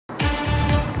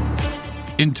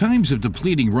In times of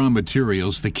depleting raw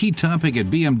materials, the key topic at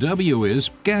BMW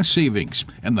is gas savings,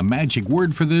 and the magic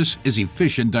word for this is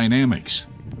efficient dynamics.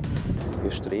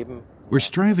 We're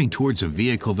striving towards a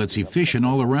vehicle that's efficient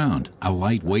all around, a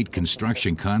lightweight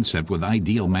construction concept with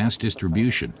ideal mass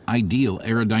distribution, ideal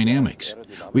aerodynamics.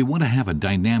 We want to have a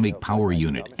dynamic power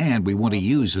unit, and we want to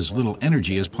use as little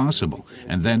energy as possible,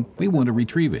 and then we want to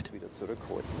retrieve it.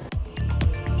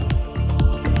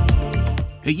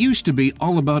 It used to be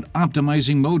all about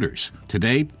optimizing motors.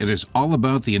 Today, it is all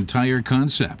about the entire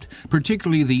concept,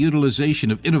 particularly the utilization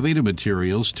of innovative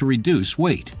materials to reduce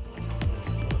weight.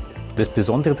 The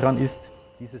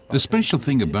special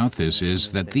thing about this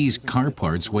is that these car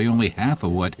parts weigh only half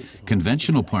of what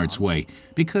conventional parts weigh.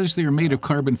 Because they are made of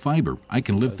carbon fiber, I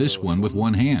can lift this one with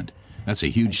one hand. That's a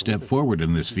huge step forward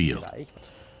in this field.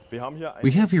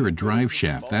 We have here a drive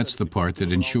shaft. That's the part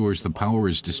that ensures the power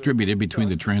is distributed between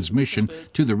the transmission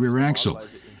to the rear axle.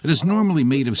 It is normally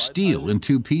made of steel in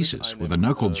two pieces, with a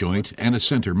knuckle joint and a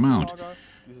center mount.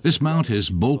 This mount is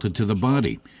bolted to the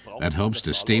body. That helps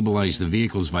to stabilize the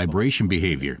vehicle's vibration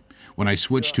behavior. When I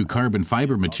switch to carbon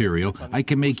fiber material, I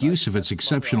can make use of its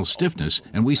exceptional stiffness,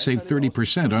 and we save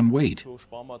 30% on weight.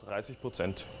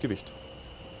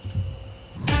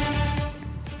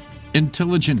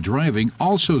 Intelligent driving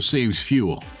also saves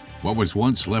fuel. What was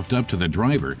once left up to the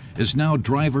driver is now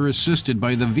driver assisted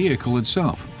by the vehicle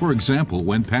itself, for example,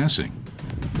 when passing.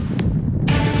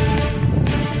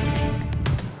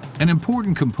 An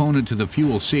important component to the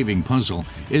fuel-saving puzzle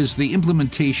is the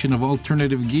implementation of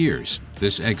alternative gears.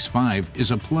 This X5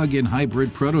 is a plug-in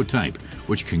hybrid prototype,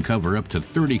 which can cover up to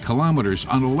 30 kilometers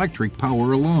on electric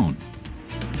power alone.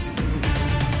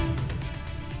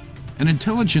 An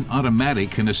intelligent automatic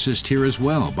can assist here as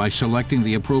well by selecting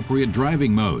the appropriate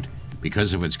driving mode.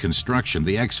 Because of its construction,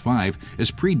 the X5 is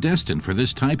predestined for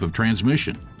this type of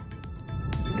transmission.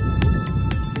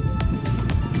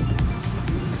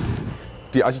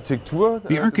 The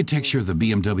architecture of the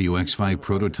BMW X5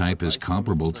 prototype is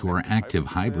comparable to our active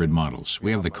hybrid models.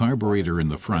 We have the carburetor in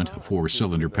the front, a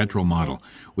 4-cylinder petrol model.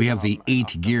 We have the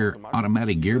 8-gear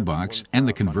automatic gearbox, and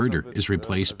the converter is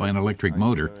replaced by an electric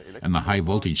motor, and the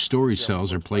high-voltage storage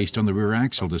cells are placed on the rear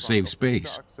axle to save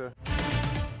space.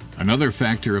 Another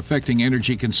factor affecting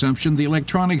energy consumption, the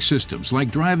electronic systems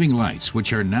like driving lights,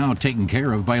 which are now taken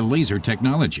care of by laser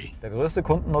technology.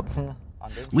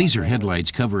 Laser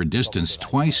headlights cover a distance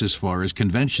twice as far as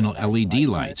conventional LED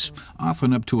lights,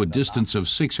 often up to a distance of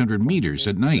 600 meters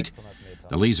at night.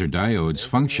 The laser diodes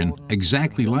function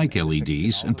exactly like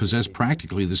LEDs and possess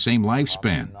practically the same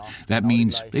lifespan. That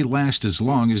means they last as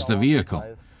long as the vehicle.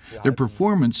 Their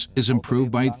performance is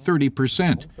improved by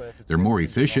 30%. They're more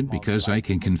efficient because I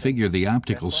can configure the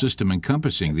optical system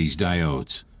encompassing these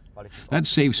diodes. That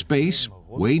saves space,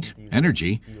 weight,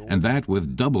 energy, and that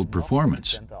with doubled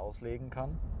performance.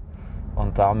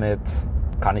 Und damit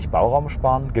kann ich Bauraum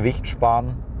sparen, Gewicht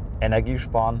sparen, Energie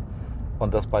sparen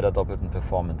und das bei der doppelten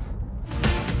Performance.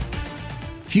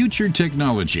 Future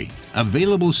technology,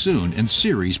 available soon in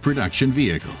series production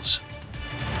vehicles.